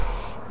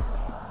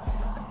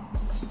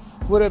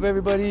What up,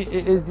 everybody?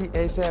 It is the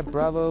ASAP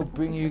Bravo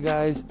bringing you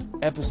guys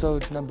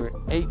episode number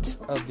 8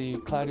 of the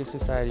Cloudy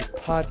Society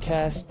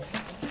podcast.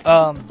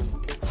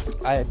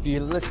 If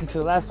you listened to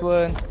the last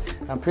one,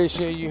 I'm pretty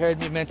sure you heard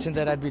me mention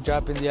that I'd be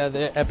dropping the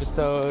other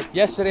episode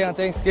yesterday on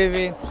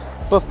Thanksgiving.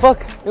 But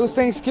fuck, it was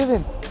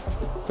Thanksgiving.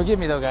 Forgive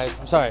me though, guys.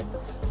 I'm sorry.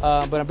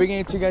 But I'm bringing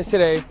it to you guys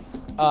today.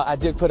 I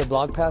did put a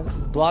blog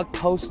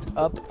post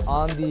up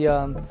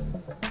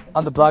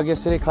on the blog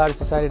yesterday,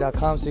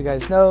 cloudysociety.com, so you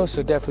guys know.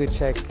 So definitely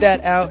check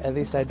that out. At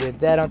least I did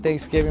that on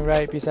Thanksgiving,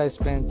 right? Besides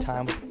spending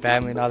time with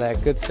family and all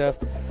that good stuff.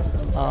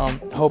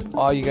 Hope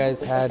all you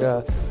guys had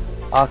a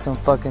awesome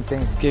fucking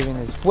Thanksgiving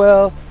as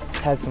well.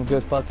 Had some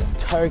good fucking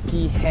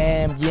turkey,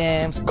 ham,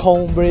 yams,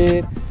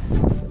 cornbread,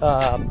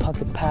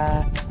 pumpkin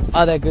pie,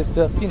 all that good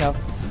stuff, you know.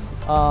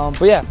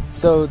 But yeah,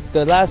 so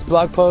the last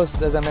blog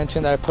post, as I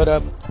mentioned, that I put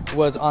up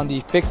was on the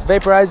Fix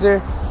Vaporizer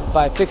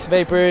by Fix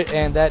Vapor,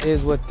 and that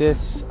is what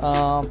this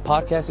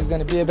podcast is going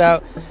to be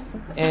about.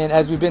 And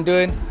as we've been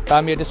doing,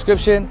 find me a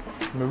description.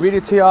 I'm going to read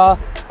it to y'all,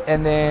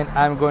 and then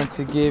I'm going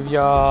to give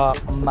y'all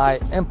my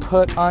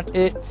input on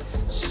it.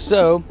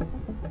 So,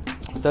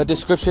 the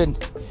description,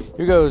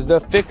 here goes. The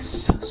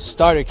Fix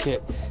Starter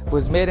Kit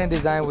was made and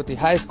designed with the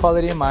highest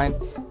quality in mind.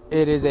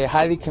 It is a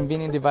highly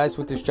convenient device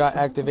with a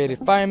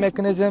straw-activated firing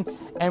mechanism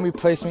and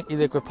replacement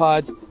e-liquid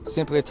pods.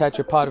 Simply attach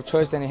your pod of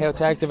choice and inhale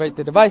to activate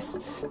the device.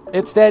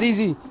 It's that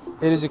easy.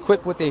 It is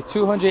equipped with a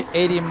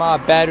 280 mAh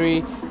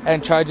battery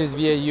and charges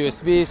via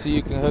USB, so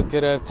you can hook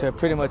it up to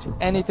pretty much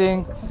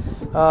anything.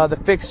 The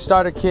Fix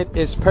Starter Kit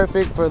is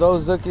perfect for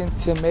those looking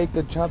to make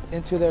the jump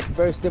into their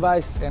first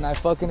device, and I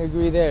fucking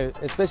agree there.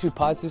 Especially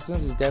pod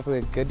systems is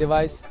definitely a good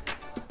device.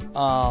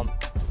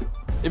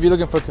 If you're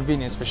looking for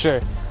convenience, for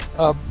sure.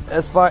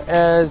 As far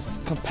as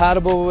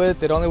compatible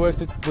with, it only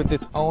works with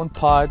its own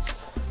pods.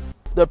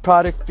 The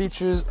product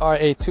features are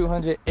a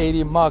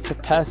 280 mAh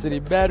capacity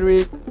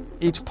battery.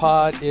 Each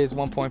pod is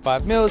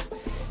 1.5 mils.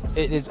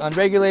 It is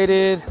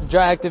unregulated,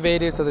 dry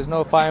activated, so there's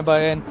no firing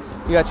button.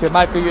 You got your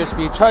micro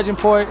USB charging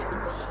port.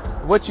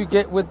 What you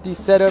get with the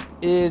setup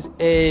is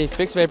a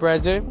Fix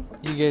Vaporizer.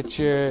 You get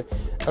your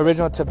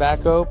original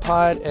tobacco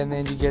pod, and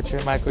then you get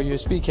your micro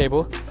USB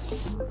cable.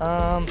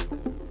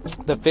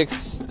 The Fix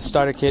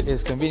Starter Kit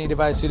is a convenient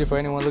device suited for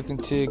anyone looking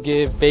to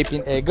give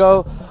vaping a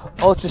go.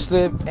 Ultra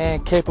slim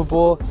and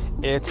capable.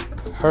 It's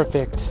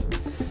perfect.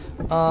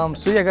 So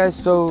yeah, guys,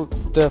 so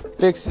the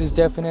Fix is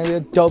definitely a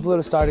dope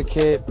little starter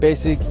kit,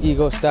 basic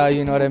Ego style,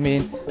 you know what I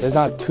mean? There's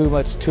not too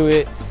much to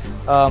it.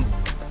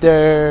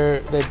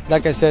 They,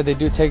 like I said, they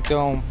do take their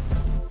own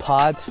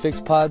pods, Fix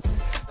pods,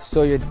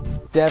 so you're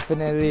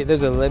definitely,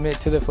 there's a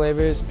limit to the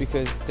flavors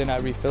because they're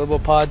not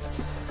refillable pods.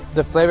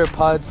 The flavor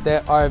pods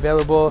that are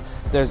available,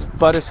 there's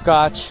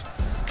butterscotch,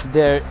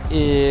 there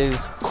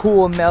is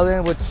cool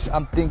melon, which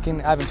I'm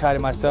thinking, I haven't tried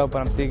it myself, but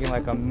I'm thinking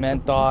like a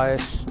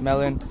menthol-ish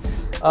melon.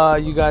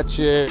 You got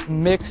your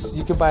mix.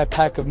 You can buy a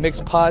pack of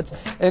mixed pods,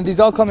 and these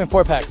all come in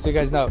 4-packs, so you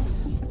guys know.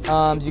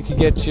 You can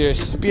get your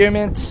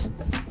spearmint,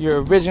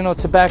 your original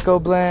tobacco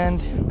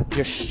blend,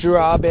 your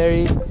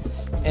strawberry,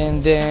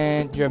 and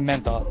then your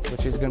menthol,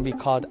 which is going to be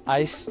called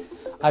ice.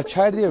 I've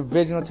tried the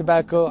original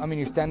tobacco. I mean,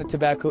 your standard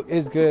tobacco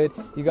is good.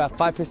 You got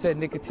 5%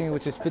 nicotine,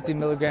 which is 50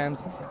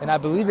 milligrams, and I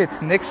believe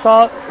it's Nic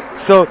salt.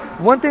 So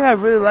one thing I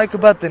really like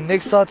about the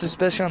Nic salts,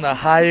 especially on the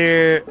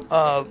higher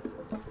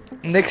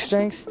Nic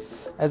strengths,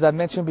 as I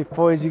mentioned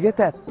before, is you get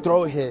that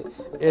throat hit.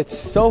 It's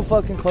so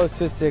fucking close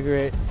to a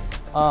cigarette.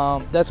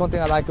 That's one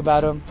thing I like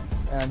about them.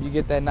 You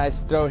get that nice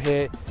throat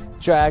hit,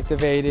 dry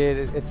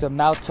activated. It's a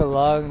mouth to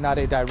lung, not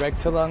a direct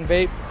to lung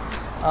vape.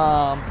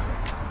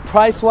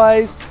 Price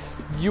wise,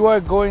 you are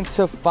going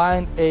to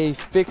find a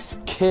Fix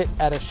kit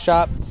at a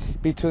shop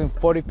between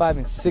 $45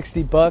 and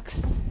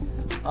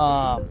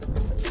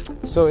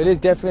 $60. So it is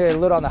definitely a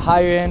little on the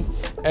higher end.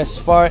 As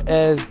far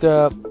as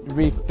the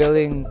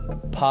refilling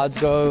pods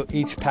go,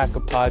 each pack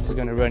of pods is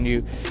going to run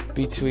you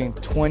between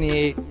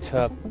 $28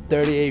 to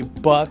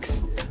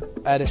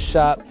 $38 at a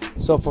shop.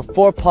 So for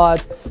 4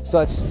 pods, so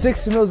that's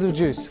 6 mils of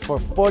juice for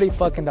 $40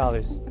 fucking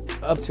dollars,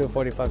 up to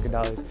 $40 fucking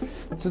dollars.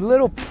 It's a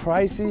little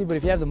pricey, but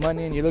if you have the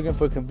money and you're looking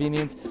for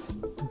convenience,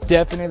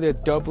 definitely a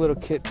dope little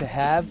kit to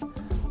have.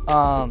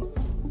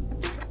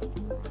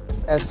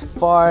 As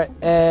far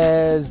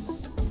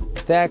as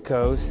that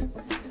goes,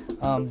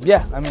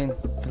 yeah, I mean,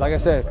 like I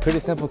said, pretty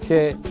simple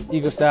kit,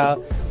 Ego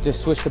style.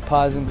 Just switch the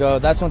pods and go.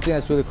 That's one thing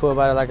that's really cool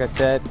about it. Like I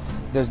said,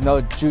 there's no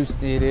juice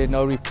needed,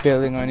 no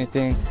refilling or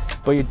anything,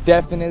 but you're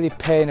definitely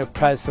paying a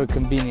price for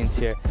convenience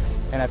here.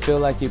 And I feel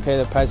like you pay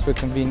the price for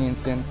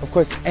convenience in, of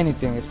course,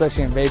 anything,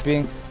 especially in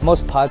vaping.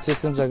 Most pod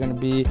systems are going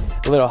to be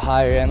a little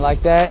higher end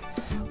like that.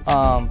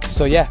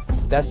 So yeah,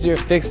 that's your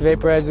Fix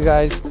Vaporizer,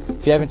 guys.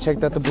 If you haven't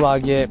checked out the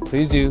blog yet,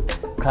 please do.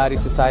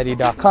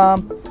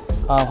 cloudysociety.com.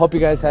 Hope you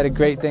guys had a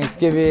great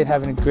Thanksgiving,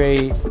 having a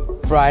great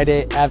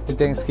Friday after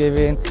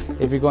Thanksgiving.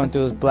 If you're going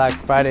through those Black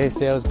Friday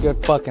sales,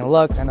 good fucking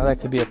luck. I know that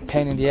could be a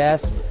pain in the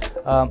ass.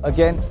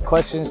 Again,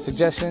 questions,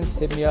 suggestions,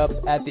 hit me up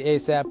at the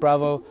ASAP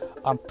Bravo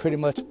on pretty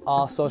much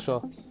all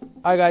social.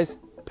 Alright guys,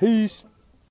 peace.